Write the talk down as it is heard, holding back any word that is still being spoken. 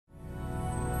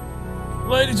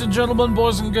Ladies and gentlemen,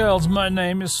 boys and girls, my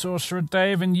name is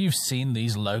SorcererDave, and you've seen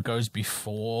these logos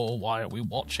before. Why are we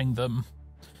watching them?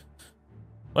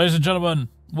 Ladies and gentlemen,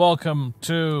 welcome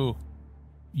to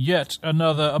yet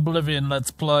another Oblivion Let's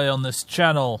Play on this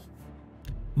channel.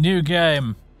 New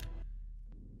game.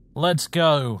 Let's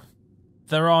go.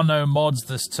 There are no mods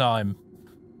this time.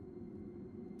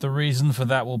 The reason for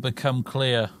that will become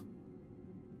clear.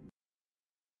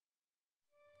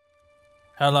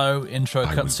 Hello, intro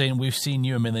cutscene. We've seen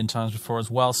you a million times before as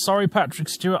well. Sorry, Patrick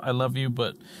Stewart, I love you,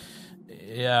 but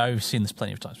yeah, I've seen this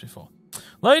plenty of times before.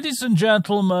 Ladies and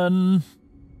gentlemen,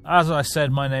 as I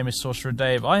said, my name is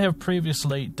SorcererDave. I have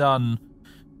previously done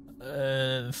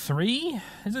three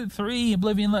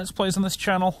Oblivion Let's Plays on this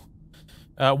channel.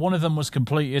 One of them was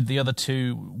completed, the other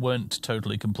two weren't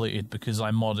totally completed because I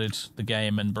modded the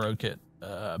game and broke it,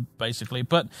 basically.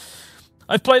 But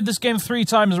I've played this game 3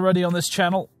 times already on this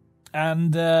channel.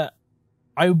 And I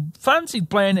fancied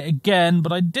playing it again,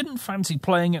 but I didn't fancy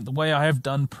playing it the way I have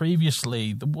done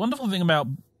previously. The wonderful thing about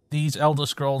these Elder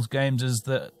Scrolls games is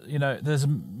that, you know, there's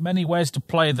many ways to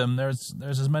play them. There's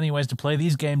as many ways to play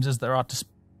these games as there are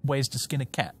ways to skin a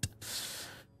cat.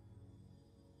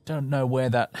 Don't know where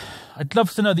that... I'd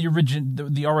love to know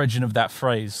the origin of that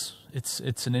phrase.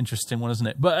 It's an interesting one, isn't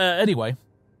it? But anyway...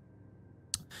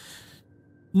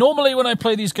 Normally, when I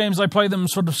play these games, I play them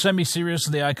sort of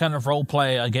semi-seriously. I kind of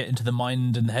role-play. I get into the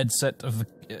mind and headset of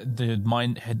head and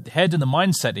the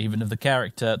mindset even of the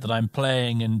character that I'm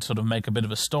playing, and sort of make a bit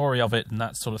of a story of it and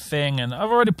that sort of thing. And I've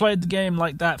already played the game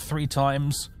like that 3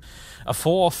 times, a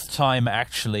 4th time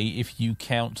actually, if you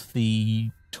count the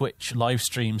Twitch live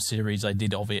stream series I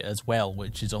did of it as well,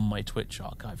 which is on my Twitch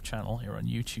archive channel here on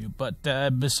YouTube. But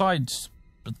besides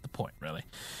the point, really.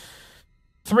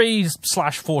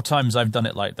 3/4 times I've done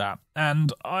it like that,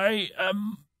 and I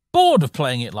am bored of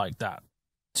playing it like that,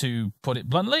 to put it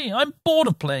bluntly. I'm bored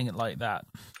of playing it like that.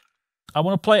 I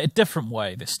want to play it a different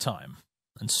way this time.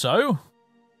 And so...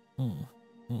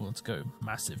 let's go.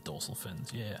 Massive dorsal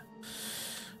fins, yeah.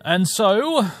 And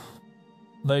so,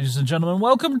 ladies and gentlemen,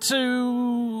 welcome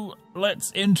to...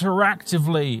 Let's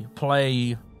interactively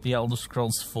play The Elder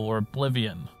Scrolls 4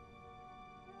 Oblivion.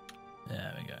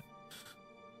 There we go.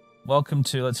 Welcome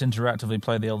to Let's Interactively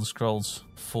Play the Elder Scrolls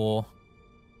 4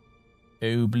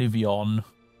 Oblivion.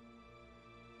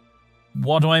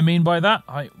 What do I mean by that?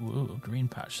 Ooh, a green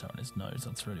patch on his nose.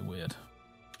 That's really weird.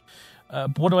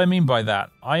 What do I mean by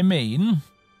that? I mean,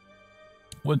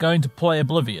 we're going to play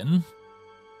Oblivion,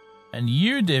 and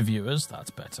you, dear viewers,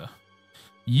 that's better.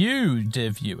 You,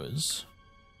 dear viewers,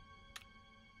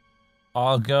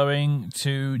 are going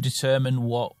to determine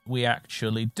what we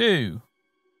actually do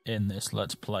in this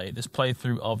Let's Play, this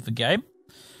playthrough of the game.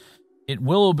 It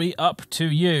will be up to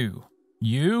you.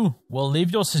 You will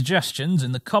leave your suggestions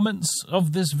in the comments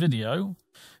of this video,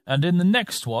 and in the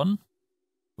next one,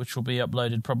 which will be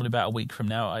uploaded probably about a week from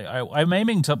now. I'm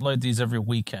aiming to upload these every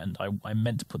weekend. I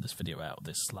meant to put this video out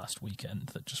this last weekend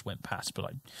that just went past, but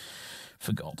I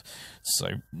forgot,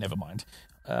 so never mind.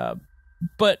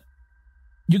 But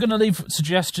you're going to leave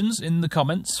suggestions in the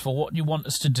comments for what you want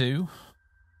us to do,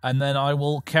 and then I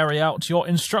will carry out your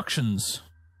instructions.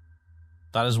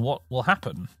 That is what will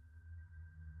happen.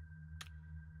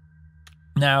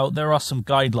 Now, there are some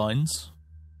guidelines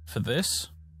for this.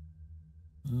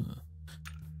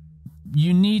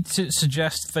 You need to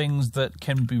suggest things that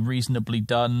can be reasonably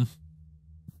done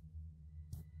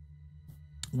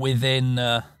within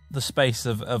the space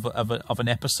of an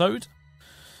episode.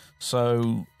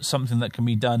 So, something that can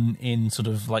be done in sort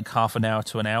of like half an hour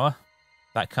to an hour.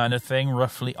 That kind of thing,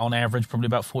 roughly, on average, probably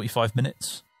about 45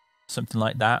 minutes. Something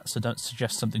like that. So don't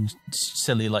suggest something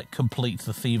silly like complete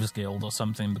the Thieves Guild or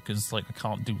something, because like I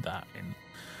can't do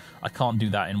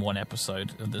that in one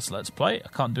episode of this Let's Play. I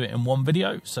can't do it in one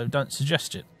video, so don't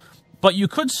suggest it. But you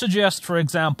could suggest, for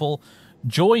example,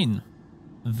 join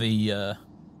the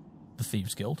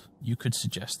Thieves Guild. You could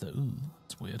suggest that. Ooh,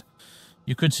 that's weird.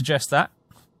 You could suggest that.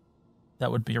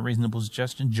 That would be a reasonable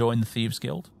suggestion. Join the Thieves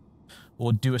Guild.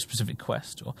 Or do a specific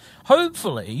quest, or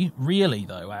hopefully, really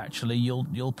though, actually,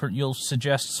 you'll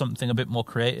suggest something a bit more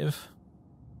creative.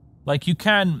 Like you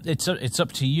can, it's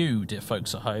up to you, dear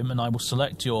folks at home, and I will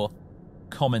select your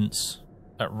comments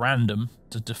at random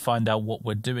to find out what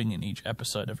we're doing in each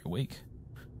episode every week.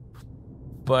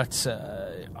 But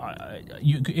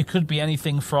it could be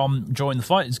anything from join the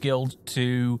Fighters Guild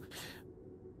to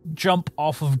jump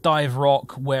off of Dive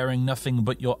Rock wearing nothing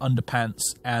but your underpants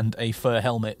and a fur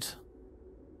helmet,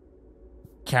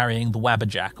 carrying the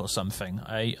Wabberjack or something.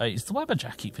 Is the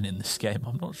Wabberjack even in this game?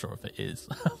 I'm not sure if it is.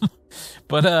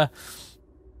 But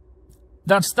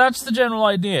That's the general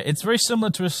idea. It's very similar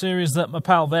to a series that my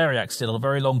pal Variax did a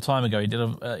very long time ago. He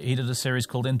did a series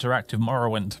called Interactive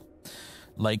Morrowind,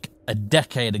 like a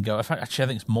decade ago. In fact, actually, I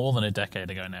think it's more than a decade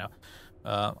ago now.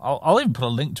 I'll even put a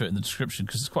link to it in the description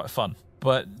because it's quite fun.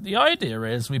 But the idea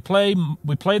is we play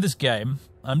this game.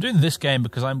 I'm doing this game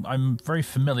because I'm very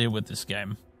familiar with this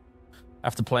game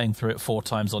after playing through it 4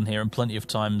 times on here and plenty of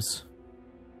times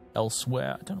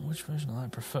elsewhere. I don't know which version I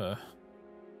prefer.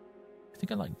 I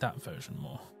think I like that version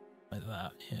more. Like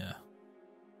that, yeah.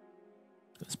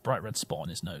 This bright red spot on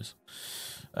his nose.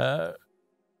 But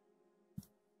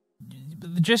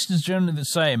the gist is generally the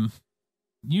same.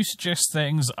 You suggest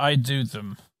things, I do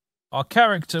them. Our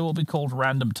character will be called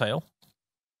Random Tail,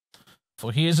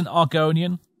 for he is an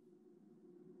Argonian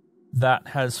that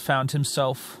has found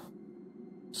himself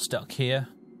stuck here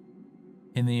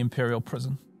in the Imperial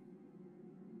prison.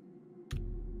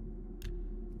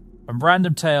 And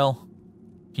Random Tail,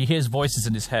 he hears voices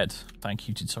in his head. Thank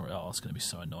you, tutorial. Oh, it's going to be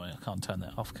so annoying. I can't turn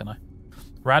that off, can I?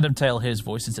 Random Tail hears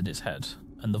voices in his head,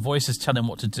 and the voices tell him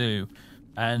what to do.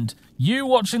 And you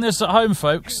watching this at home,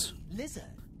 folks,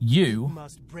 you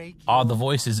are the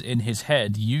voices in his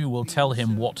head. You will tell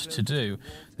him what to do.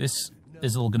 This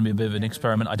is all going to be a bit of an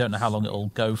experiment. I don't know how long it'll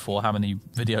go for, how many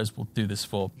videos we'll do this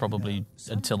for, probably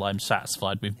until I'm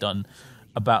satisfied we've done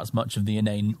about as much of the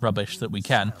inane rubbish that we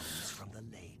can.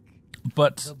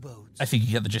 But I think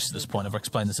you get the gist at this point. I've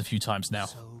explained this a few times now.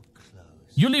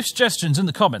 You leave suggestions in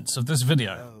the comments of this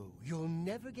video. You'll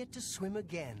never get to swim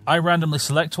again. I randomly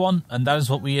select one, and that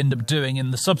is what we end up doing in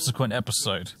the subsequent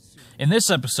episode. In this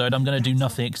episode, I'm going to do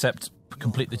nothing except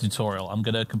complete the tutorial. I'm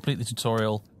going to complete the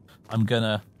tutorial. I'm going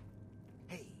to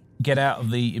get out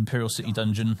of the Imperial City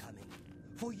dungeon,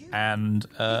 and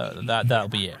that'll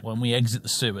be it. When we exit the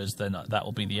sewers, then that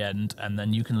will be the end, and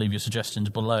then you can leave your suggestions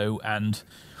below, and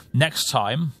next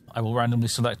time, I will randomly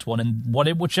select one, and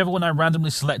whichever one I randomly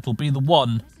select will be the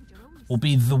one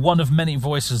of many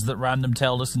voices that Random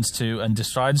Tail listens to and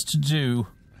decides to do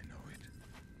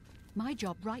my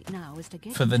job right now is to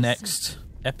get for the next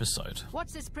episode.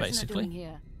 What's this prisoner doing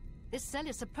here? This cell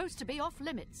is supposed to be off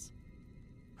limits.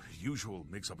 Usual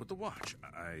mix-up with the watch.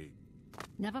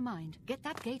 Never mind. Get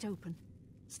that gate open.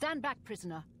 Stand back,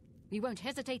 prisoner. We won't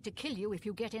hesitate to kill you if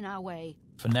you get in our way.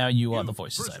 For now, you are the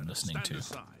voices I'm listening to.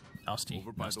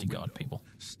 Nasty guard people.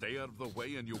 Stay out of the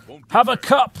way and you won't have a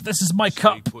cup! This is my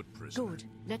cup! Good.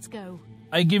 Let's go.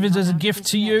 I give it as a gift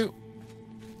to you.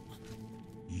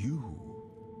 You.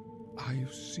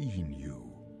 I've seen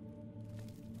you.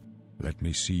 Let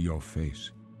me see your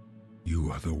face.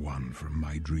 You are the one from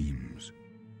my dreams.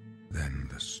 Then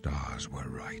the stars were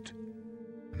right.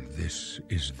 And this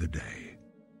is the day.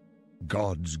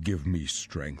 Gods give me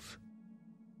strength.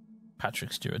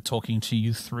 Patrick Stewart talking to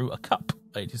you through a cup,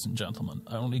 ladies and gentlemen.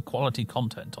 Only quality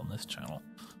content on this channel.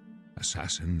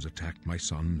 Assassins attacked my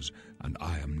sons, and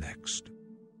I am next.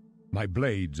 My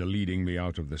blades are leading me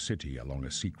out of the city along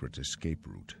a secret escape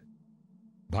route.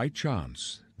 By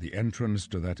chance, the entrance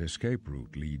to that escape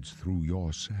route leads through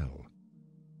your cell.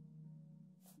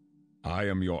 I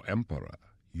am your emperor,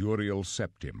 Uriel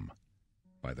Septim.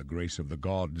 By the grace of the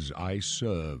gods, I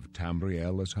serve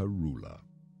Tamriel as her ruler.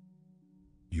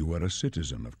 You are a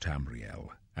citizen of Tamriel,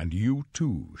 and you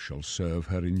too shall serve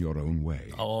her in your own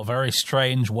way. Oh, a very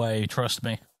strange way, trust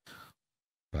me.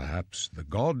 Perhaps the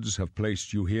gods have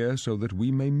placed you here so that we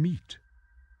may meet.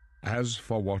 As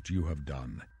for what you have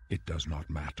done, it does not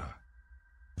matter.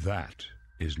 That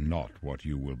is not what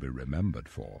you will be remembered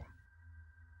for.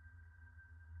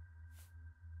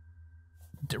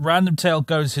 Random Tail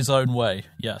goes his own way,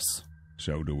 yes.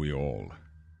 So do we all.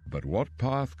 But what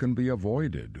path can be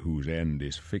avoided whose end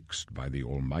is fixed by the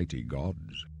almighty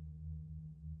gods?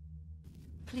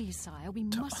 Please, sire, we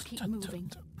must keep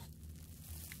moving.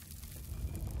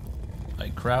 I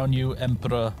crown you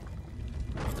Emperor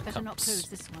of the Better Cups. not close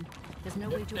this one. There's no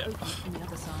way to open it from the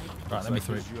other side. Right, let me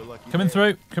through. Coming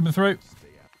through, coming through.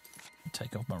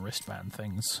 Take off my wristband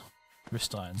things.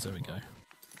 Wrist irons, there we go.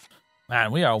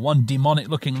 Man, we are one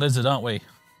demonic-looking lizard, aren't we?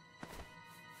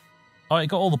 Oh, it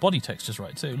got all the body textures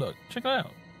right, too. Look, check that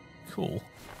out. Cool.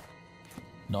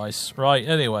 Nice. Right,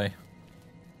 anyway.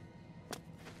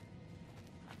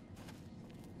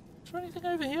 Is there anything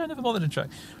over here? I never bothered to check.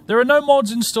 There are no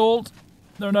mods installed.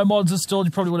 You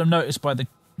probably would have noticed by the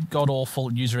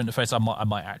god-awful user interface. I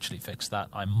might actually fix that.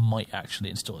 I might actually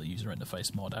install the user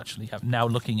interface mod, actually. Now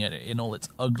looking at it in all its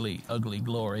ugly, ugly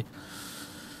glory.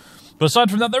 But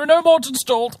aside from that, there are no mods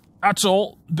installed at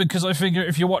all, because I figure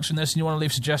if you're watching this and you want to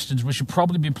leave suggestions, we should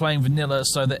probably be playing vanilla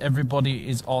so that everybody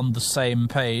is on the same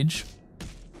page.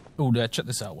 Oh, check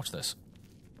this out. Watch this.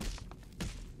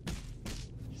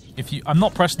 if you, I'm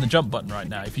not pressing the jump button right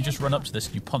now. If you just run up to this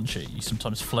and you punch it, you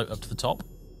sometimes float up to the top.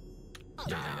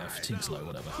 Yeah. Fatigue's low,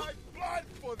 whatever. I'm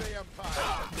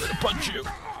gonna punch you.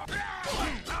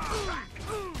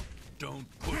 Don't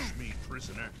push me,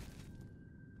 prisoner.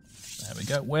 There we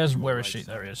go. Where is she?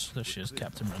 There he is. There she is,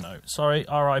 Captain Renault. Sorry,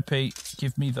 R.I.P.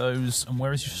 Give me those. And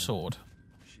where is your sword?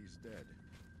 She's dead.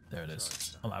 There it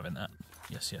is. I'm having that.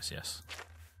 Yes.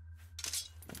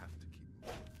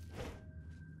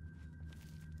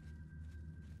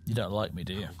 You don't like me,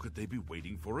 do you? How could they be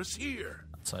waiting for us here?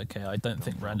 It's okay. I don't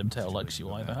think Random Tail likes you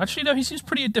either. Actually, no, he seems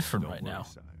pretty indifferent right now.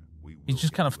 He's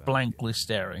just kind of blankly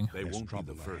staring. They won't be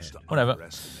the first to Whatever.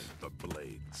 underestimate the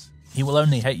blades. He will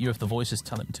only hate you if the voices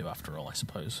tell him to, after all, I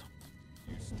suppose.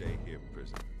 You stay here,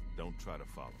 prisoner. Don't try to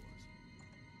follow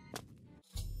us.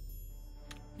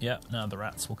 Yeah, now the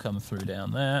rats will come through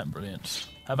down there. Brilliant.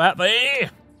 How about thee?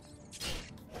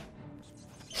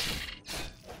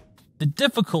 The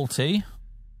difficulty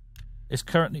is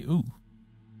currently... Ooh.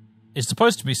 It's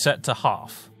supposed to be set to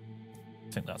half.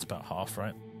 I think that's about half,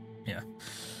 right? Yeah.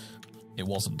 It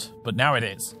wasn't. But now it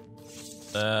is.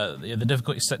 The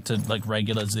difficulty is set to, like,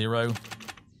 regular 0.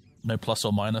 No plus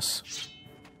or minus.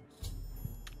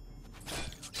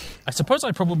 I suppose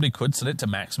I probably could set it to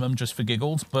maximum just for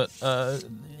giggles, but I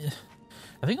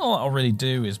think all I'll really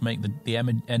do is make the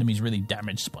enemies really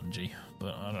damage spongy.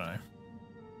 But I don't know.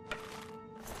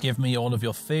 Give me all of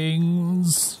your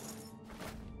things.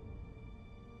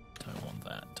 Don't want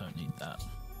that. Don't need that.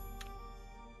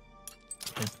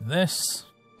 Open this.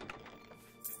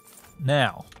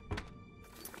 Now,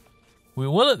 we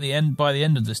will by the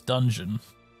end of this dungeon,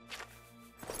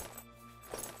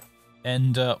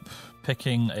 end up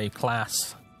picking a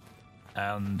class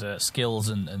and skills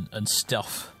and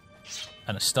stuff,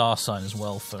 and a star sign as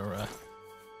well for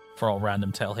our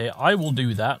Random Tail here. I will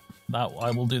do that.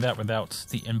 I will do that without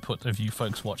the input of you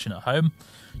folks watching at home,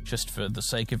 just for the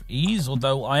sake of ease.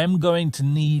 Although I am going to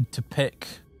need to pick,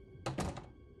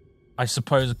 I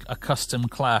suppose, a custom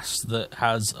class that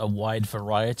has a wide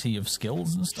variety of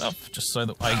skills and stuff, just so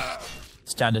that I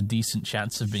stand a decent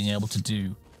chance of being able to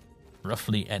do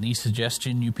roughly any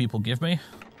suggestion you people give me.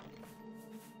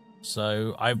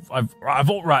 So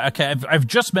I've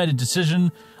just made a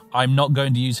decision. I'm not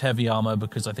going to use heavy armor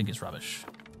because I think it's rubbish.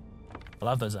 I'll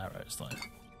have those arrows though.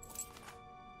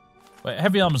 Wait,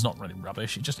 heavy armor's not really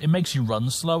rubbish. It makes you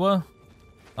run slower.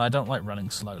 I don't like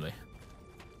running slowly.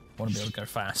 I want to be able to go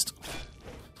fast.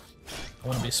 I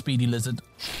want to be a speedy lizard.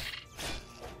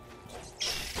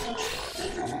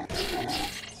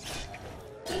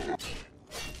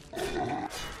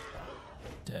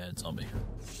 Dead zombie.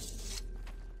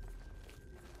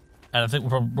 And I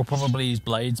think we'll probably use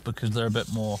blades because they're a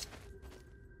bit more,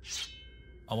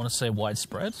 I want to say,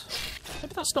 widespread.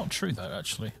 Maybe that's not true though,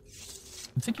 actually.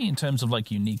 I'm thinking in terms of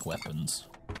like unique weapons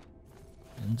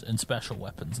and special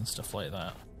weapons and stuff like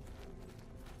that.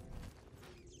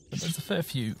 But there's a fair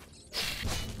few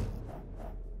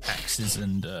axes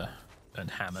and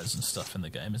hammers and stuff in the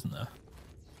game, isn't there?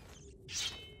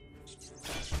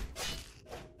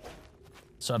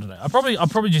 So I don't know. I'll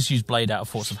probably just use blade out of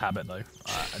force of habit though.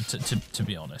 To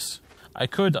be honest, I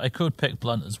could pick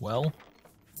blunt as well,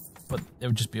 but it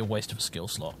would just be a waste of a skill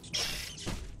slot.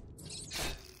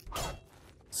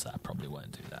 So I probably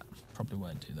won't do that. Probably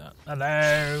won't do that.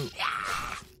 Hello.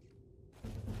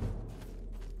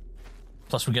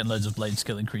 Plus, we're getting loads of blade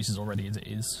skill increases already as it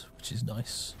is, which is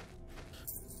nice.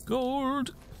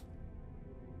 Gold.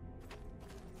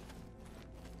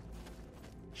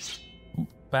 Ooh,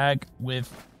 bag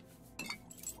with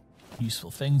useful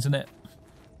things in it.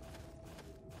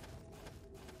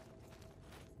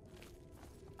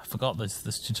 I forgot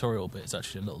this tutorial bit is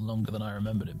actually a little longer than I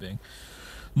remembered it being.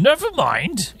 Never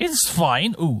mind, it's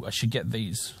fine. Ooh, I should get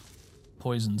these.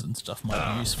 Poisons and stuff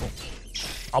might be useful.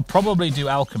 I'll probably do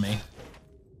alchemy,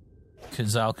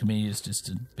 because alchemy is just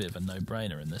a bit of a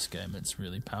no-brainer in this game. It's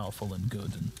really powerful and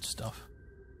good and stuff.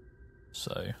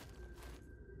 So,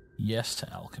 yes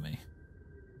to alchemy.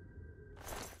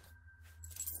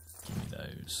 Give me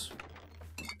those.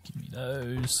 Give me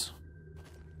those.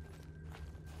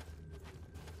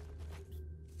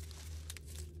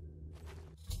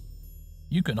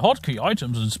 You can hotkey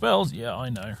items and spells. Yeah, I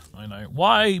know.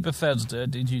 Why, Bethesda,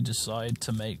 did you decide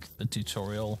to make the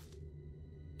tutorial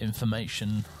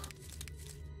information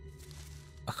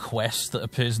a quest that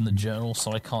appears in the journal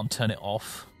so I can't turn it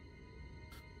off?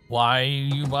 Why,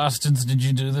 you bastards, did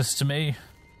you do this to me?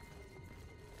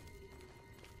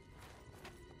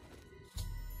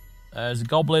 There's a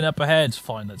goblin up ahead.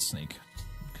 Fine, let's sneak.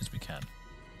 Because we can.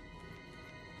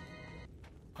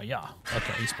 Oh, yeah.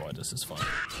 Okay, he spotted us. It's fine.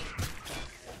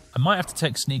 I might have to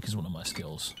take sneak as one of my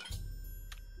skills.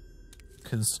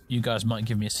 Because you guys might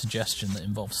give me a suggestion that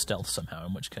involves stealth somehow,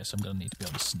 in which case I'm going to need to be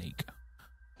able to sneak.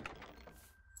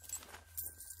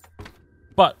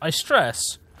 But, I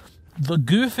stress, the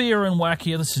goofier and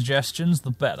wackier the suggestions,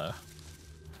 the better.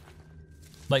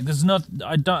 Like, there's not...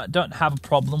 I don't have a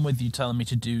problem with you telling me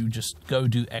to do, just go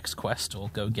do X quest, or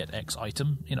go get X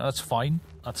item. You know, that's fine.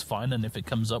 That's fine, and if it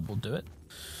comes up, we'll do it.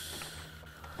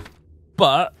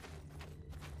 But...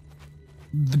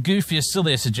 the goofier,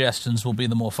 sillier suggestions will be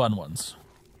the more fun ones.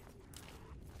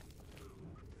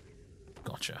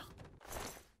 Gotcha.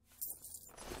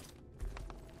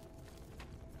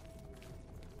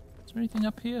 Is there anything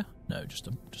up here? No, just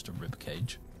a rib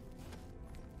cage.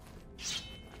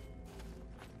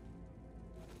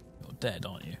 You're dead,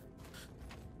 aren't you?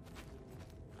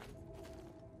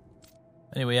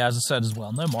 Anyway, as I said as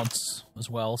well, no mods as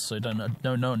well, so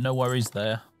no worries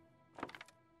there.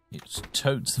 It's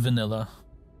totes vanilla.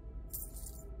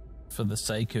 For the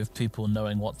sake of people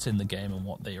knowing what's in the game and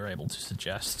what they are able to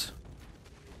suggest.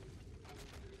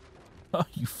 Oh,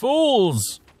 you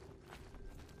fools!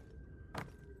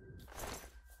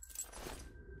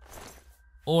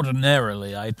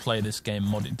 Ordinarily, I'd play this game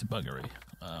modded to buggery.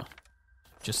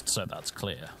 Just so that's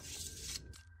clear.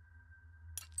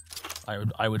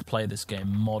 I would play this game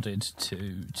modded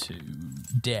to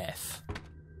death.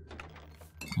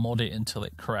 Mod it until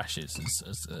it crashes,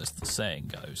 as the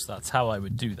saying goes. That's how I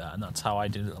would do that, and that's how I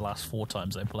did it the last 4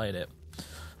 times I played it.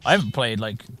 I haven't played,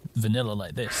 like, vanilla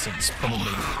like this since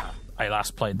probably I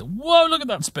last played the... Whoa, look at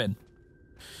that spin!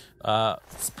 I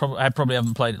probably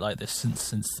haven't played it like this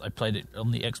since I played it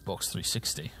on the Xbox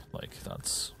 360. Like,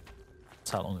 that's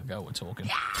how long ago we're talking.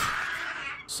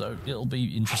 So, it'll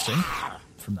be interesting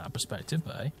from that perspective,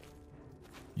 but hey.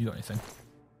 You got anything?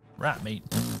 Rat meat.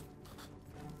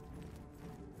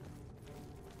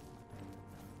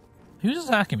 Who's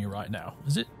attacking me right now?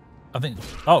 Is it... I think...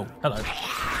 Oh, hello.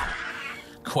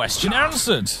 Question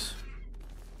answered!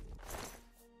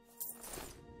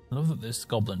 I love that this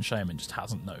goblin shaman just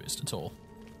hasn't noticed at all.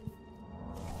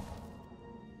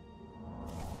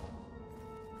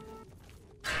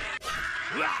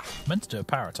 I meant to do a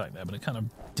power attack there, but it kind of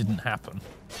didn't happen.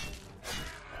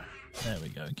 There we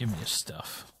go. Give me your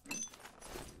stuff.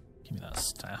 Give me that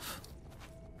staff.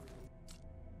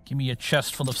 Give me a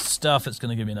chest full of stuff. It's going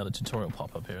to give me another tutorial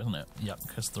pop-up here, isn't it? Yep,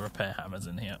 because the repair hammer's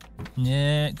in here.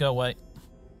 Yeah, go away.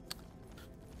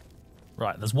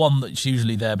 Right, there's one that's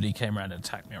usually there, but he came around and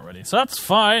attacked me already. So that's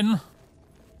fine.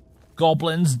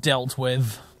 Goblins dealt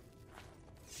with.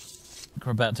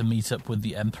 We're about to meet up with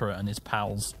the Emperor and his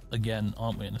pals again,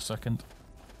 aren't we, in a second?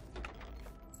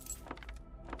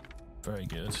 Very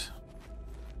good.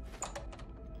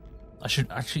 I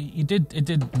should actually... It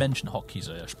did mention hotkeys.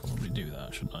 I should probably do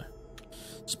that, shouldn't I?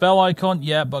 Spell icon?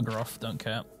 Yeah, bugger off. Don't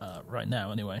care. Right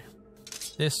now, anyway.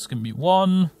 This can be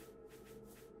 1.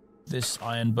 This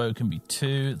iron bow can be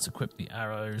 2. Let's equip the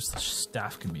arrows. The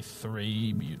staff can be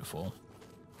 3. Beautiful.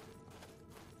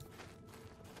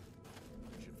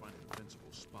 We should find a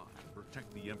defensible spot to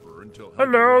protect the Emperor until...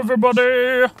 Hello,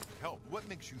 everybody! Help, what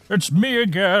makes you... It's me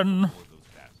again!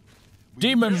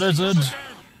 Demon Lizard!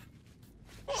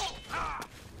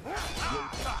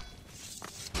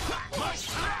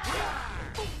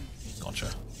 Gotcha.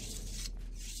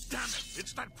 Damn it!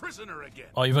 It's that prisoner again.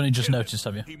 Oh, you've only just noticed,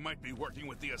 have you? He might be working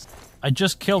with the... I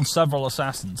just killed several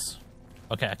assassins.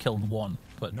 Okay, I killed one,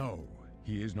 but... No,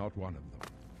 he is not one of them.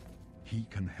 He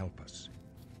can help us.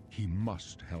 He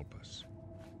must help us.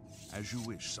 As you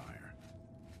wish, sire.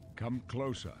 Come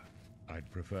closer.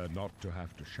 I'd prefer not to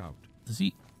have to shout. Does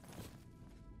he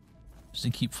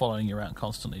keep following you around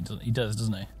constantly? He does,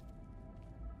 doesn't he?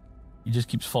 He just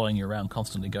keeps following you around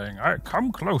constantly going, "Hey,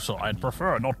 come closer, I'd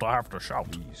prefer not to have to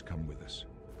shout." Please come with us.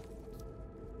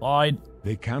 Fine.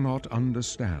 They cannot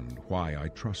understand why I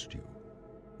trust you.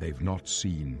 They've not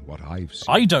seen what I've seen.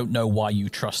 I don't know why you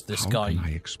trust this How guy, can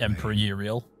I explain? Emperor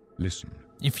Uriel. Listen.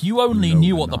 If you only You know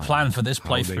knew what the Nine, plan for this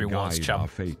how they playthrough was, guide chap. our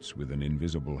fates with an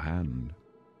invisible hand.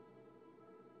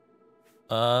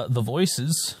 The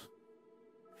voices.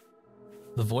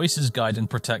 The voices guide and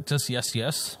protect us, yes,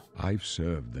 yes. I've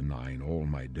served the Nine all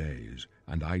my days,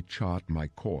 and I chart my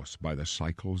course by the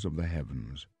cycles of the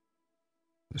heavens.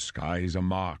 The skies are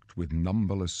marked with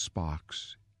numberless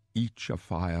sparks, each a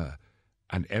fire,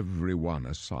 and every one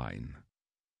a sign.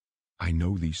 I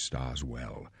know these stars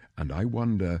well, and I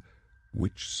wonder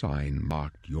which sign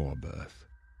marked your birth.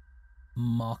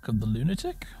 Mark of the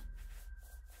Lunatic?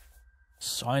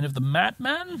 Sign of the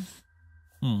Madman?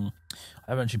 I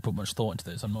haven't actually put much thought into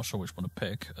this. I'm not sure which one to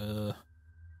pick.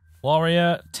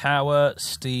 Warrior, Tower,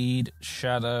 Steed,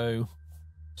 Shadow,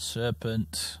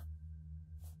 Serpent,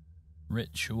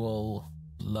 Ritual,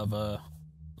 lover,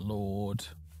 lord,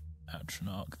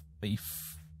 atronach,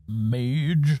 thief,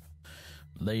 mage,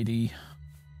 lady,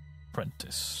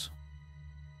 apprentice.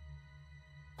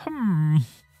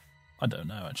 I don't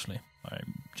know, actually. I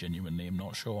genuinely am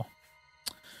not sure.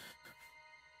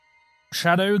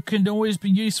 Shadow can always be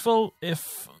useful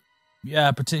if...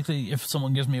 Yeah, particularly if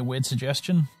someone gives me a weird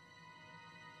suggestion.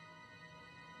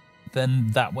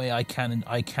 Then that way I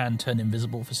can turn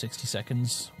invisible for 60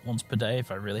 seconds once per day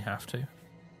if I really have to.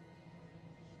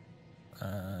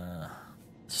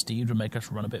 Steed would make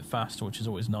us run a bit faster, which is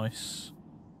always nice.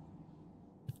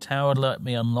 The tower would let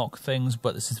me unlock things,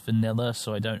 but this is vanilla,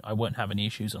 so I won't have any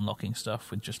issues unlocking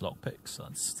stuff with just lockpicks.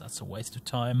 That's a waste of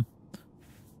time.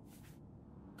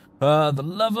 The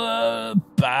lover,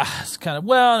 it's kind of,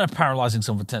 well, paralyzing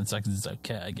someone for 10 seconds is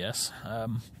okay, I guess.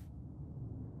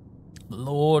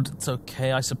 Lord, it's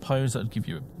okay, I suppose. That'd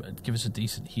give us a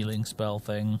decent healing spell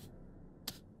thing.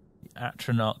 The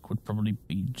atronach would probably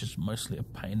be just mostly a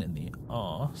pain in the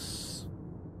arse.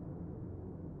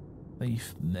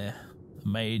 Thief, nah. The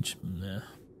mage, nah.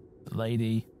 The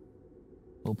lady,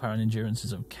 willpower and endurance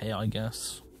is okay, I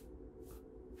guess.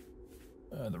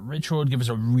 The ritual would give us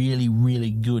a really,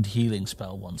 really good healing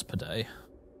spell once per day.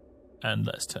 And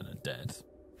let's turn it dead.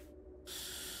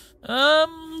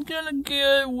 I'm gonna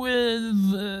go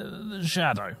with the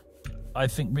shadow. I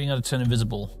think being able to turn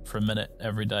invisible for a minute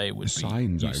every day would be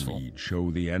signs useful. I read show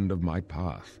the end of my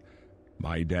path.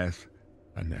 My death,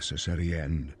 a necessary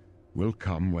end, will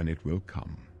come when it will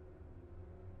come.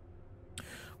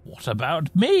 What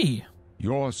about me?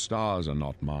 Your stars are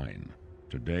not mine.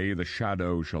 Today the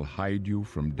shadow shall hide you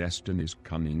from destiny's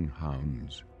cunning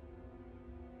hounds.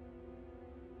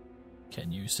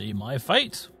 Can you see my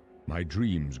fate? My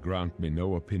dreams grant me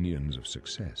no opinions of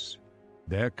success.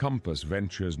 Their compass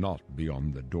ventures not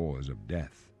beyond the doors of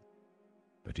death.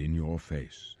 But in your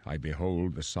face I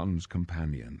behold the sun's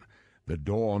companion. The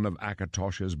dawn of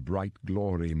Akatosh's bright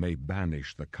glory may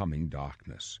banish the coming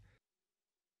darkness.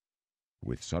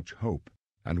 With such hope,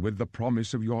 and with the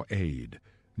promise of your aid,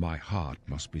 my heart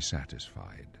must be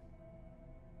satisfied.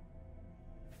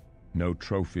 No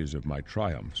trophies of my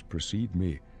triumphs precede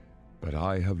me, but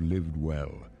I have lived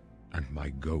well, and my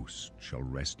ghost shall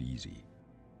rest easy.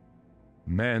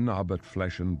 Men are but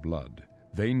flesh and blood.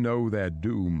 They know their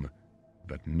doom,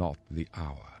 but not the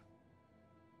hour.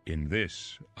 In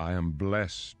this I am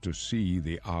blessed to see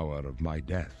the hour of my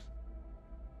death,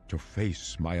 to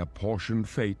face my apportioned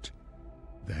fate,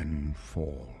 then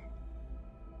fall.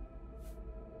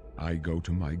 I go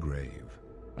to my grave.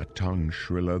 A tongue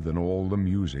shriller than all the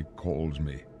music calls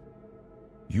me.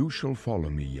 You shall follow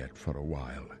me yet for a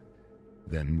while.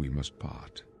 Then we must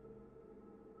part.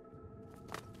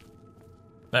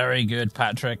 Very good,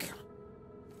 Patrick.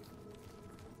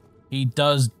 He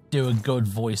does do a good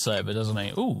voiceover, doesn't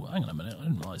he? Ooh, hang on a minute. I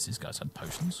didn't realize these guys had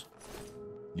potions.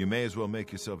 You may as well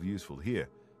make yourself useful. Here,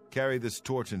 carry this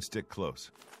torch and stick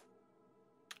close.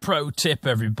 Pro tip,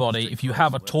 everybody. If you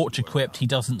have a torch equipped, he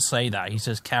doesn't say that. He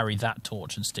says carry that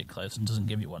torch and stick close and doesn't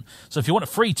give you one. So if you want a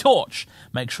free torch,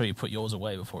 make sure you put yours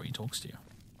away before he talks to you.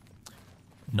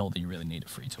 Not that you really need a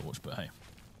free torch, but hey.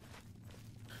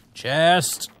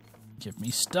 Chest. Give me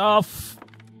stuff.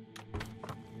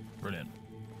 Brilliant.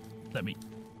 Let me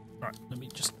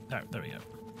just... Oh, there we go.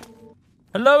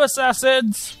 Hello,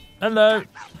 assassins! Hello.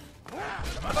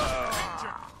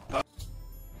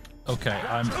 Okay,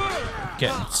 I'm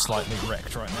getting slightly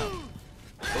wrecked right now.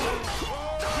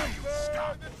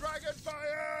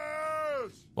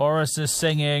 Boris is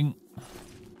singing.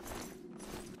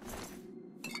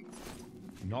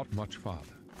 Not much farther.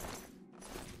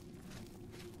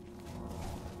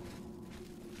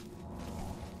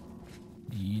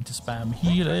 Need to spam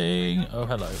healing. Oh,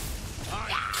 hello.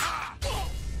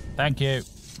 Thank you.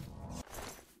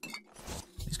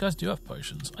 These guys do have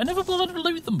potions. I never bothered to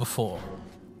loot them before.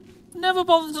 Never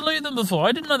bothered to loot them before.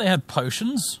 I didn't know they had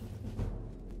potions.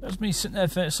 There's me sitting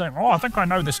there saying, oh, I think I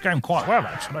know this game quite well,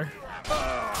 actually.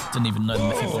 Didn't even know the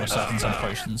mythical assassins had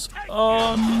potions.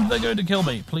 They're going to kill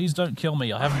me. Please don't kill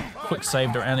me. I haven't quick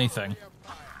saved or anything.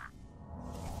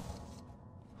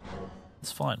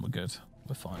 It's fine. We're good.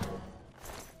 We're fine.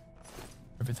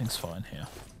 Everything's fine here.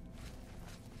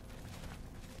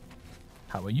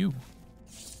 How are you?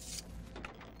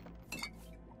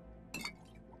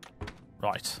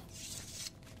 Right.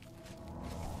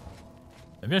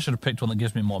 Maybe I should have picked one that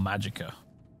gives me more magicka.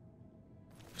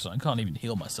 Because I can't even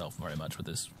heal myself very much with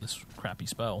this crappy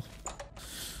spell.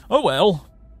 Oh well.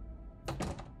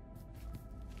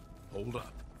 Hold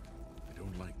up. I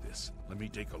don't like this. Let me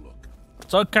take a look.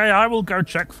 It's okay, I will go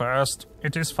check first.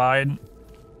 It is fine.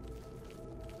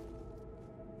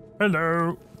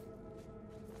 Hello.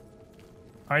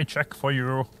 I check for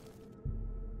you.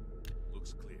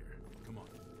 Looks clear. Come on.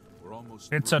 We're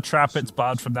almost It's through. a trap. It's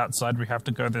barred from that side. We have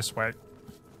to go this way.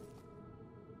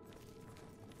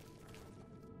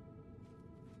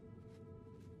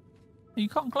 You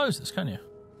can't close this, can you?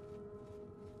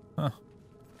 Huh.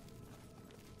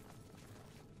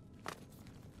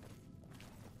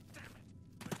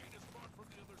 The gate is barred from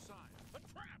the other side.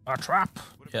 A trap! A trap.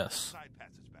 What about the Yes. side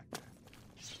passage back there?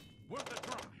 We're the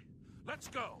dry. Let's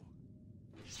go.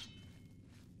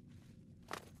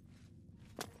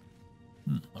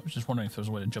 I was just wondering if there was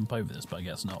a way to jump over this, but I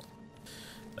guess not.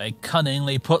 They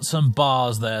cunningly put some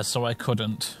bars there so I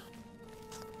couldn't.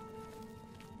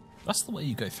 That's the way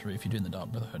you go through if you're doing the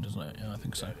Dark Brotherhood, isn't it? Yeah, I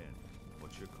think so. Dead end.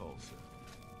 What's your call, sir?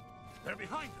 They're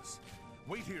behind us.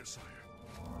 Wait here, sire.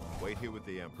 Wait here with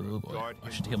the Emperor. Oh boy, Guard I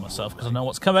him should with heal your myself because I light. know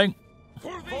what's coming.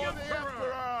 For the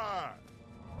Emperor!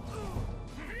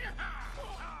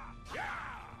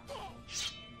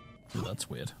 Ooh, that's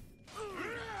weird.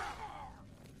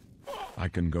 I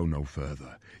can go no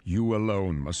further. You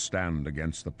alone must stand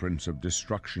against the Prince of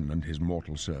Destruction and his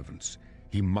mortal servants.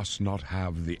 He must not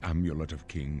have the Amulet of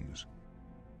Kings.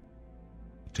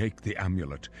 Take the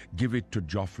amulet, give it to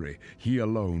Joffrey. He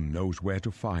alone knows where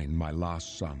to find my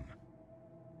last son.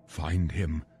 Find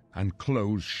him and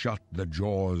close shut the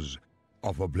jaws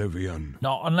of Oblivion.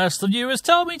 Not unless the viewers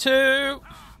tell me to.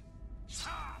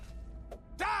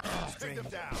 Take them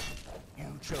down.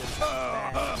 You chose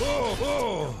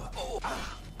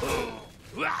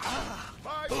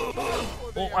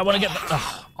Oh, I want to get the.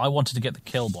 I wanted to get the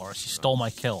kill, Boris. You stole my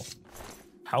kill.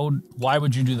 How? Why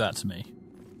would you do that to me?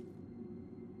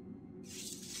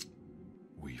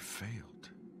 We failed.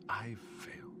 I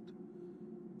failed.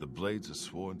 The Blades are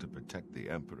sworn to protect the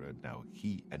Emperor, and now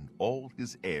he and all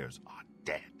his heirs are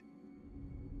dead.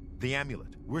 The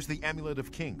amulet. Where's the Amulet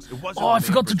of Kings? It wasn't Oh, on I the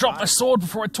forgot to Emperor's drop my side. sword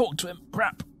before I talked to him.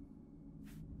 Crap.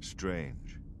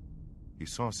 Strange. He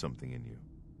saw something in you.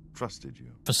 Trusted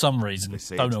you. For some reason, They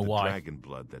say don't it's know the why. dragon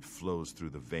blood that flows through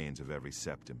the veins of every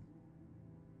septum.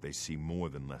 They see more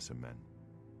than lesser men.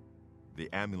 The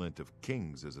Amulet of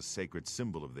Kings is a sacred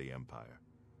symbol of the Empire.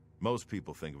 Most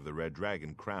people think of the red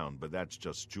dragon crown, but that's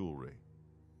just jewelry.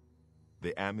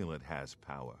 The amulet has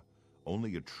power.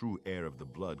 Only a true heir of the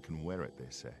blood can wear it, they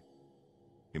say.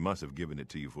 He must have given it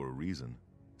to you for a reason.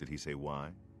 Did he say why?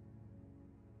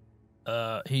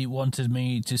 He wanted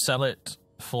me to sell it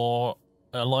for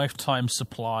a lifetime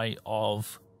supply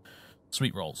of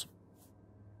sweet rolls.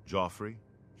 Joffrey?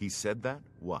 He said that?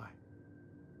 Why?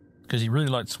 Because he really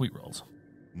liked sweet rolls.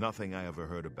 Nothing I ever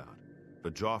heard about.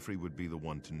 But Joffrey would be the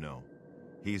one to know.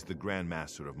 He's the Grand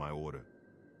Master of my order.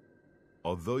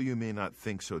 Although you may not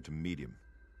think so to meet him,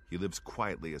 he lives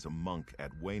quietly as a monk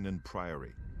at Waynon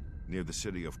Priory, near the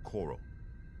city of Coral.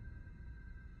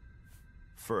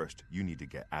 First, you need to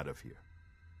get out of here.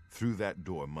 Through that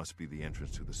door must be the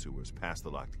entrance to the sewers, past the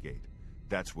locked gate.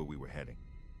 That's where we were heading.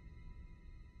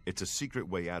 It's a secret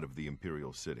way out of the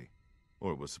Imperial City.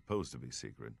 Or it was supposed to be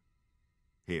secret.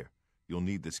 Here, you'll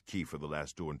need this key for the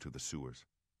last door into the sewers.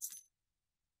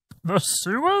 The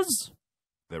sewers?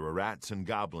 There are rats and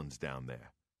goblins down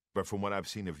there. But from what I've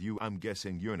seen of you, I'm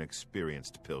guessing you're an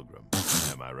experienced pilgrim.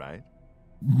 Am I right?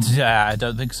 Yeah, I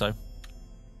don't think so.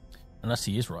 Unless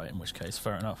he is right, in which case,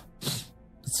 fair enough.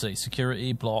 Let's see.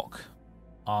 Security, block,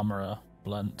 armorer,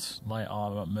 blunt, light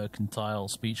armor, mercantile,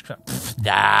 speechcraft.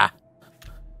 Nah.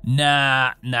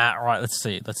 Right, let's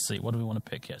see. What do we want to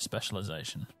pick here?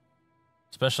 Specialization.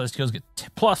 Specialized skills get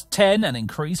plus 10 and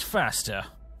increase faster.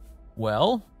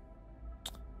 Well,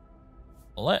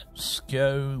 let's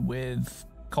go with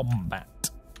combat.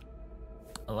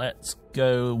 Let's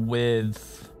go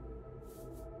with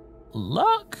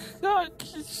luck.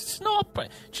 It's not. Do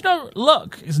you know,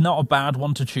 luck is not a bad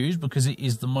one to choose because it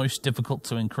is the most difficult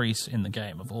to increase in the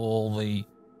game of all the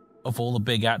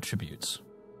big attributes.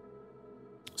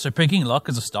 So picking luck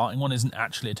as a starting one isn't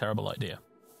actually a terrible idea.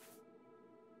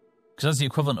 Because that's the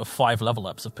equivalent of 5 level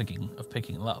ups of picking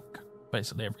luck,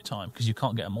 basically every time, because you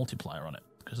can't get a multiplier on it,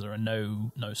 because there are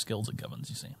no skills it governs,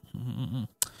 you see.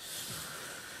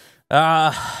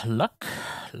 Luck,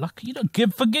 you know,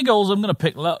 give for giggles, I'm going to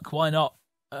pick luck, why not?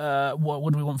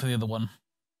 What do we want for the other one?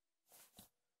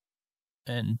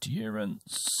 Endurance,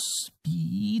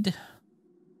 speed,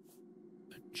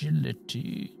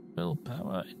 agility,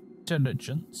 willpower,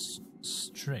 intelligence,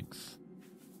 strength.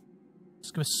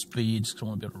 Let's go with speed, because I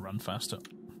want to be able to run faster.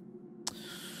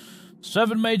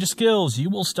 7 major skills. You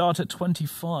will start at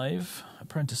 25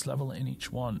 apprentice level in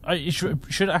each one. It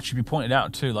should actually be pointed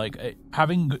out too, like,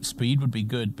 having good speed would be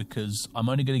good because I'm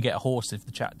only going to get a horse if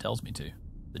the chat tells me to.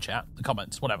 The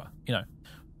comments, whatever, you know.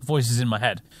 voices in my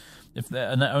head. If they're,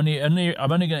 and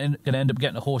I'm only going to end up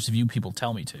getting a horse if you people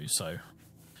tell me to. So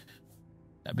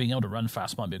being able to run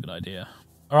fast might be a good idea.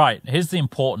 All right, here's the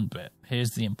important bit.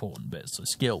 So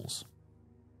skills.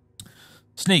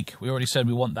 Sneak. We already said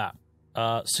we want that.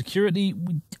 Security.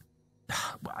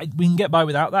 We can get by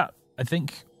without that, I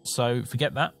think. So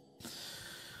forget that.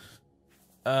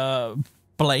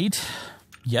 Blade.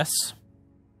 Yes.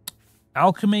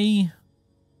 Alchemy.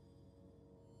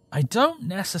 I don't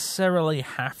necessarily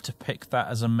have to pick that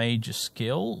as a major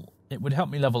skill. It would help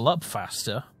me level up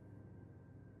faster.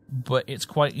 But it's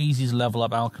quite easy to level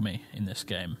up alchemy in this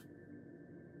game.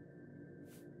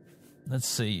 Let's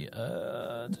see.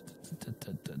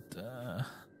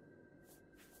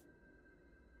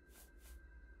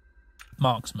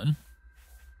 Marksman.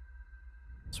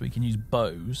 So we can use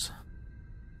bows.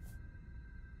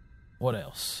 What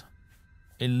else?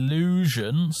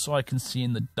 Illusion, so I can see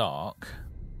in the dark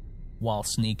while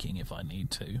sneaking if I need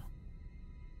to.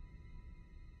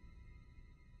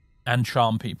 And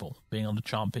charm people. Being able to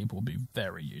charm people would be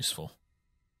very useful.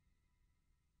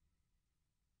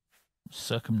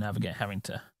 Circumnavigate, having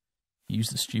to use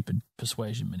the stupid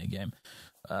persuasion minigame.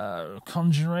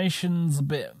 Conjuration's a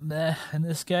bit there in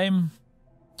this game.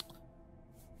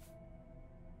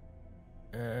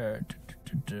 Can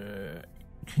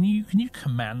you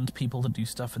command people to do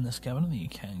stuff in this game? I don't think you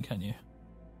can you?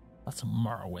 That's a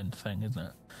Morrowind thing, isn't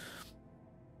it?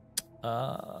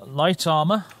 Light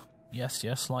armor.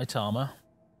 Yes, light armor.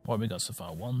 What have we got so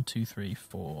far? 1, 2, 3,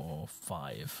 4,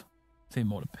 5. 3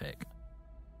 more to pick.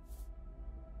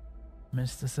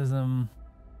 Mysticism.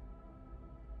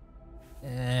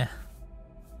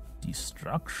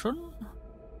 Destruction?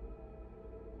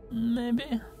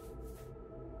 Maybe?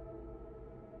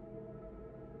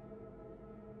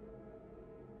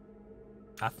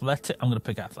 Athletic. I'm going to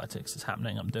pick athletics. It's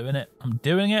happening. I'm doing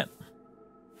it.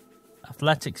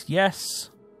 Athletics, yes.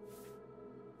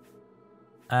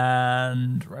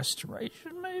 And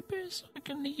restoration, maybe, so I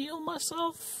can heal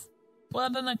myself.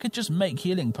 But then I could just make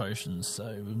healing potions,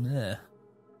 so yeah.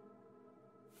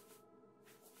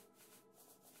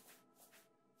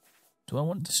 Do I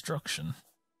want destruction?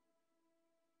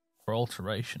 Or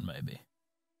alteration, maybe?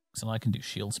 Because then I can do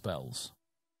shield spells.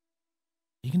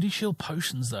 You can do shield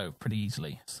potions, though, pretty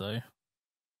easily, so...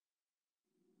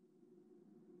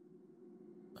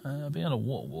 being on a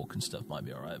water walk and stuff might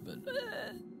be alright, but...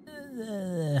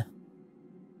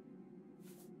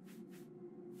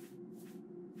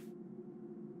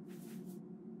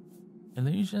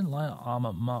 Illusion, light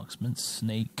armor, marksman,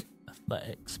 sneak,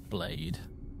 athletics, blade.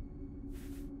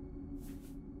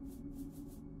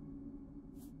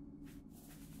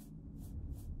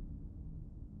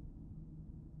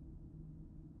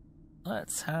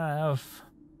 Let's have...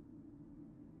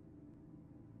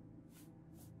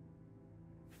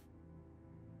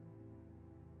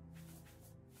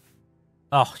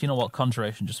 Oh, you know what?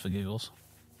 Conjuration, just for giggles.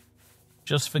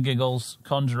 Just for giggles.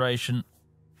 Conjuration.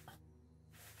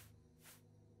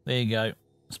 There you go.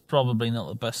 It's probably not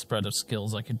the best spread of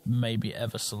skills I could maybe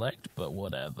ever select, but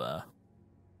whatever.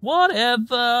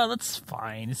 Whatever! That's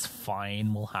fine. It's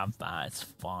fine. We'll have that. It's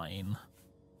fine.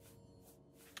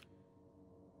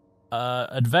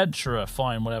 Adventurer.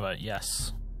 Fine. Whatever.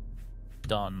 Yes.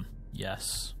 Done.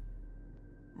 Yes.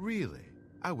 Really?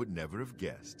 I would never have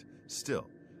guessed. Still,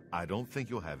 I don't think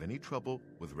you'll have any trouble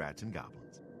with rats and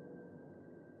goblins.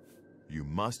 You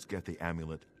must get the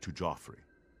amulet to Joffrey.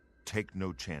 Take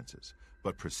no chances,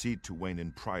 but proceed to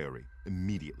Wayne Priory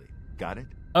immediately. Got it?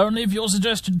 Only if your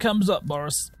suggestion comes up,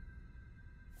 Boris.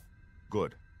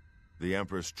 Good. The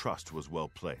Emperor's trust was well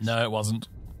placed. No, it wasn't.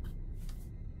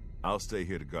 I'll stay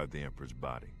here to guard the Emperor's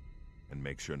body, and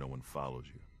make sure no one follows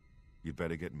you. You'd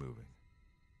better get moving.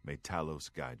 May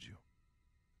Talos guide you.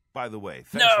 By the way,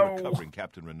 thanks for recovering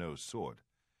Captain Renault's sword.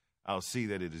 I'll see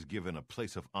that it is given a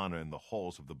place of honor in the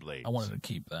halls of the Blades. I wanted to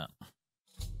keep that.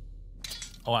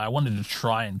 Oh, I wanted to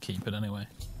try and keep it anyway.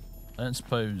 I don't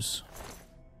suppose...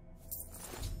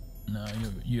 No,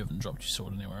 you haven't dropped your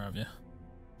sword anywhere, have you?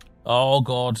 Oh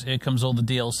god, here comes all the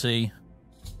DLC.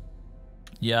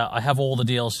 Yeah, I have all the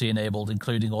DLC enabled,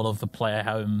 including all of the player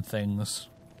home things.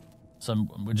 So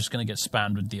we're just going to get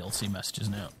spammed with DLC messages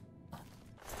now.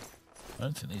 I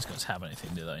don't think these guys have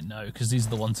anything, do they? No, because these are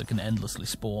the ones that can endlessly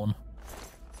spawn.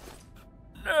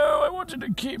 No, I wanted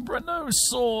to keep Renault's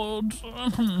sword.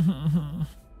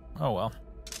 Oh well.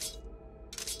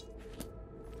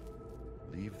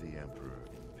 Leave the Emperor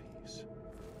in peace.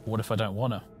 What if I don't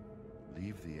want to?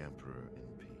 Leave the Emperor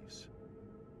in peace.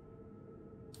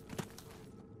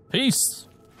 Peace!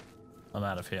 I'm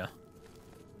out of here.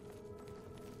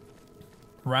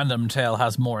 Random Tale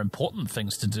has more important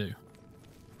things to do.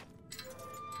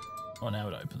 Oh, now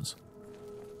it opens.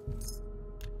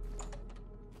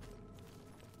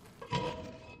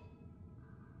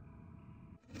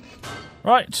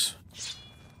 Right.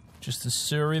 Just the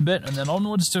sewery bit, and then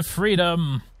onwards to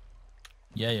freedom.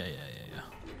 Yeah.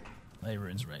 Lay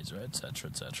runes, razor, etc.,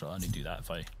 etc. I only do that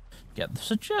if I get the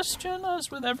suggestion,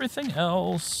 as with everything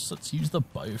else. Let's use the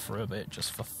bow for a bit,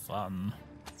 just for fun.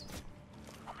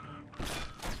 I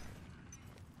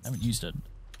haven't used a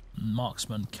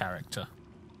marksman character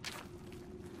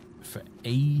for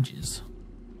ages.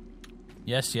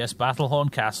 Yes,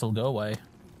 Battlehorn Castle, go away.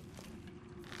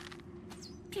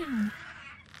 Pew.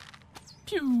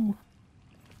 Pew.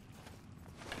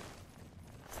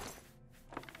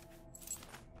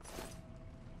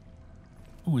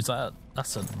 Ooh,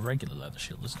 that's a regular leather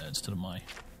shield, isn't it? Instead of my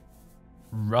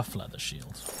rough leather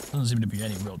shield. Doesn't seem to be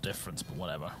any real difference, but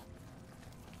whatever.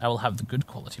 I will have the good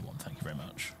quality one, thank you very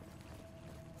much.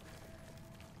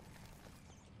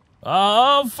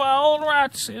 Oh, foul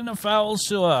rats in a foul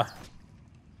sewer.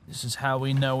 This is how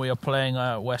we know we are playing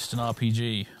a Western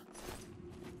RPG.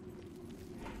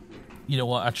 You know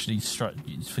what, actually,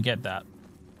 forget that.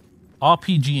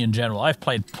 RPG in general, I've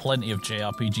played plenty of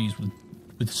JRPGs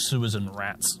with sewers and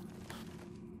rats.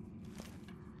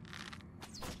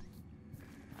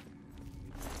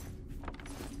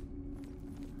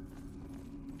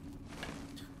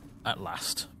 At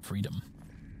last, freedom.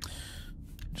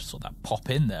 Just saw that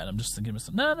pop in there, and I'm just thinking,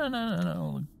 no.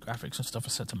 The graphics and stuff are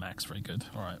set to max. Very good.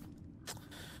 All right.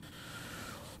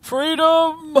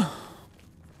 Freedom!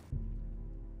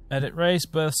 Edit race,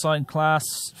 birth sign class,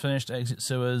 finished exit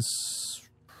sewers.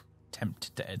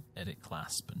 Tempted to edit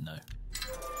class, but no.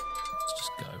 Let's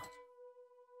just go.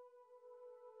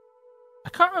 I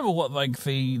can't remember what like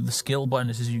the skill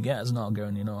bonuses you get as an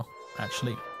Argon, you know,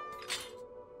 actually.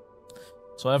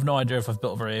 So I have no idea if I've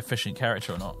built a very efficient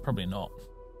character or not. Probably not.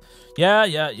 Yeah.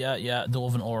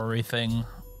 Dwarven orrery thing.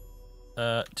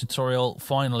 Tutorial,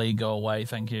 finally go away,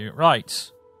 thank you.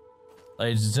 Right.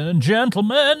 Ladies and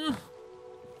gentlemen.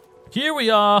 Here we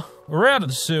are. We're out of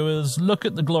the sewers. Look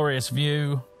at the glorious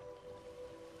view.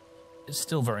 It's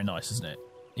still very nice, isn't it?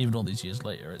 Even all these years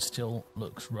later, it still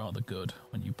looks rather good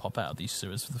when you pop out of these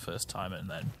sewers for the first time and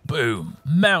then boom!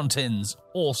 Mountains!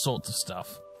 All sorts of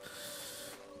stuff.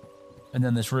 And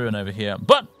then this ruin over here.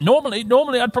 But normally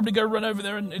I'd probably go run over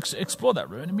there and explore that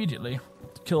ruin immediately.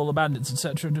 Kill all the bandits,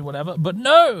 etc., do whatever. But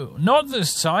no! Not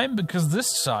this time, because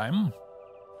this time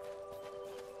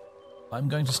I'm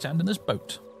going to stand in this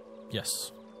boat.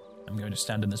 Yes. I'm going to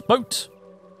stand in this boat.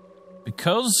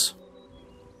 Because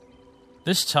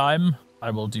this time I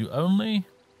will do only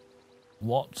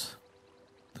what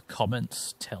the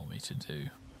comments tell me to do.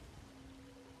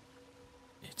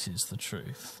 It is the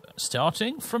truth.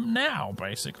 Starting from now,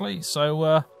 basically.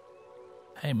 So,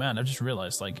 hey man, I just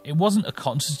realized, like, it wasn't a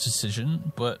conscious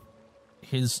decision, but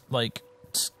his, like,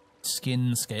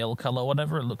 skin scale color,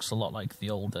 whatever, it looks a lot like the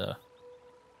old, the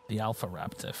Alpha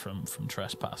Raptor from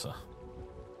Trespasser.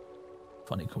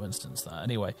 Funny coincidence that.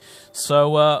 Anyway,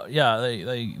 so yeah, there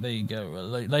you go,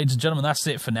 ladies and gentlemen. That's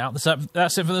it for now.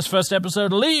 That's it for this first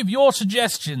episode. Leave your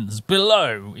suggestions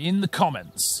below in the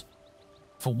comments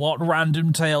for what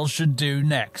Random Tales should do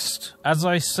next. As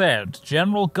I said,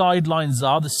 general guidelines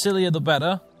are the sillier the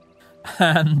better,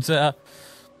 and the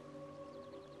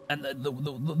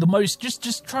most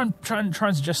just try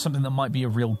and suggest something that might be a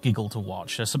real giggle to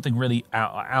watch. Something really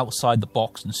outside the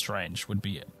box and strange would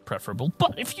be preferable.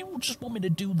 But if you just want me to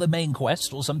do the main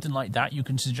quest or something like that, you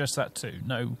can suggest that too.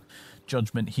 No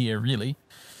judgment here, really.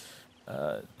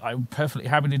 I'm perfectly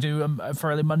happy to do a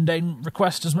fairly mundane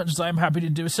request as much as I'm happy to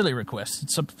do a silly request.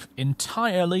 It's up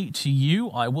entirely to you.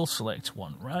 I will select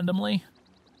one randomly.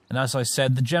 And as I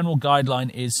said, the general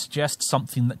guideline is suggest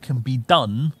something that can be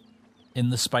done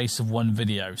in the space of one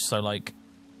video. So, like,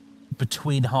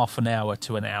 between half an hour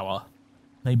to an hour.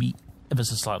 Maybe ever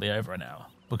so slightly over an hour.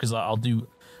 Because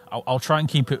I'll try and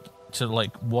keep it to,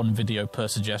 like, one video per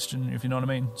suggestion, if you know what I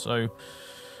mean. So,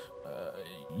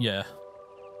 yeah.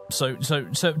 So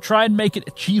try and make it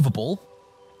achievable.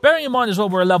 Bearing in mind as well,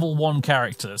 we're a level 1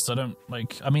 character, so don't,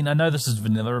 like, I mean, I know this is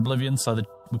vanilla Oblivion, so that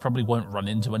we probably won't run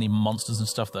into any monsters and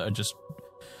stuff that are just,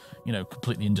 you know,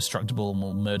 completely indestructible and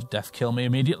will murder, death, kill me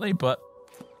immediately, but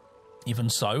even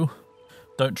so,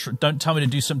 don't tell me to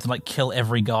do something like kill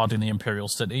every guard in the Imperial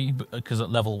City, because at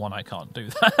level 1 I can't do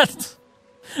that.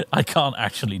 I can't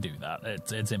actually do that.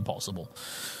 It's impossible.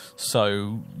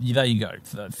 So there you go.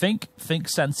 Think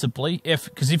sensibly.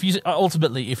 Because if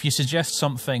you suggest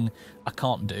something I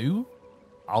can't do,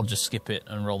 I'll just skip it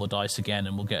and roll the dice again,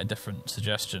 and we'll get a different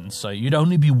suggestion. So you'd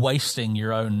only be wasting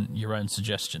your own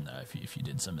suggestion there if you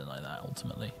did something like that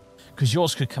ultimately, because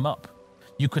yours could come up.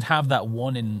 you could have that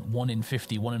 1 in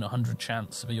 50, 1 in 100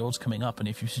 chance of yours coming up, and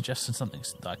if you suggested something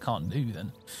that I can't do,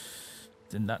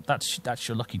 then that's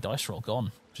your lucky dice roll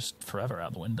gone, just forever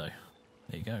out the window.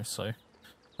 There you go. So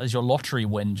there's your lottery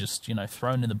win, just, you know,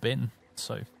 thrown in the bin.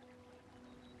 So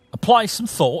apply some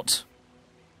thought.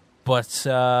 But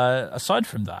aside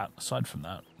from that,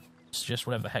 suggest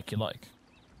whatever the heck you like,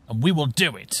 and we will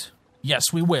do it.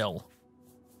 Yes, we will.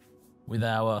 With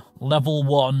our level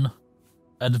 1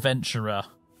 adventurer,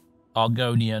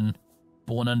 Argonian,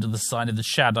 born under the sign of the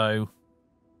shadow,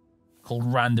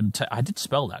 called Random I did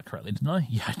spell that correctly, didn't I?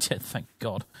 Yeah, I did, thank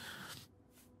God.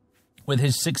 With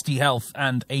his 60 health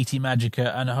and 80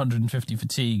 magicka and 150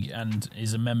 fatigue, and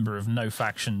is a member of no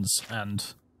factions,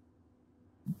 and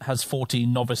has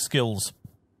 14 novice skills,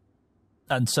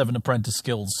 and 7 apprentice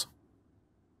skills,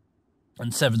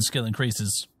 and 7 skill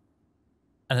increases,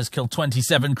 and has killed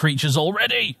 27 creatures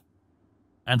already,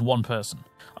 and 1 person.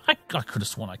 I could have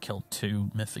sworn I killed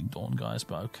 2 Mythic Dawn guys,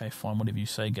 but okay, fine, whatever you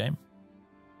say, game.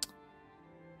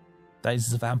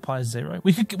 Days of Vampire 0.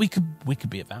 We could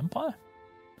be a vampire,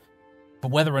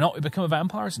 but whether or not we become a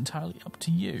vampire is entirely up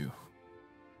to you.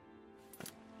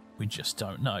 We just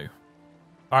don't know.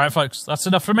 All right, folks, that's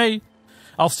enough for me.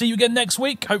 I'll see you again next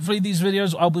week. Hopefully, these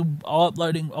videos I'll be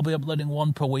uploading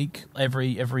 1 per week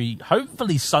every.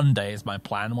 Hopefully, Sunday is my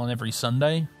plan. 1 every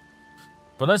Sunday,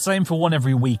 but let's aim for 1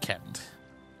 every weekend.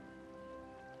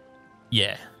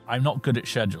 Yeah, I'm not good at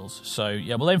schedules, so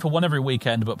yeah, we'll aim for 1 every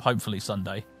weekend, but hopefully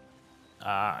Sunday.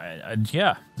 And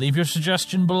yeah, leave your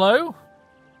suggestion below.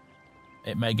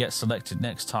 It may get selected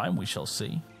next time. We shall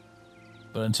see.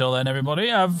 But until then, everybody,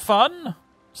 have fun.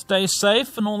 Stay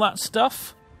safe and all that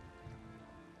stuff.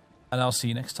 And I'll see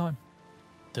you next time.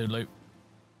 Toodaloo.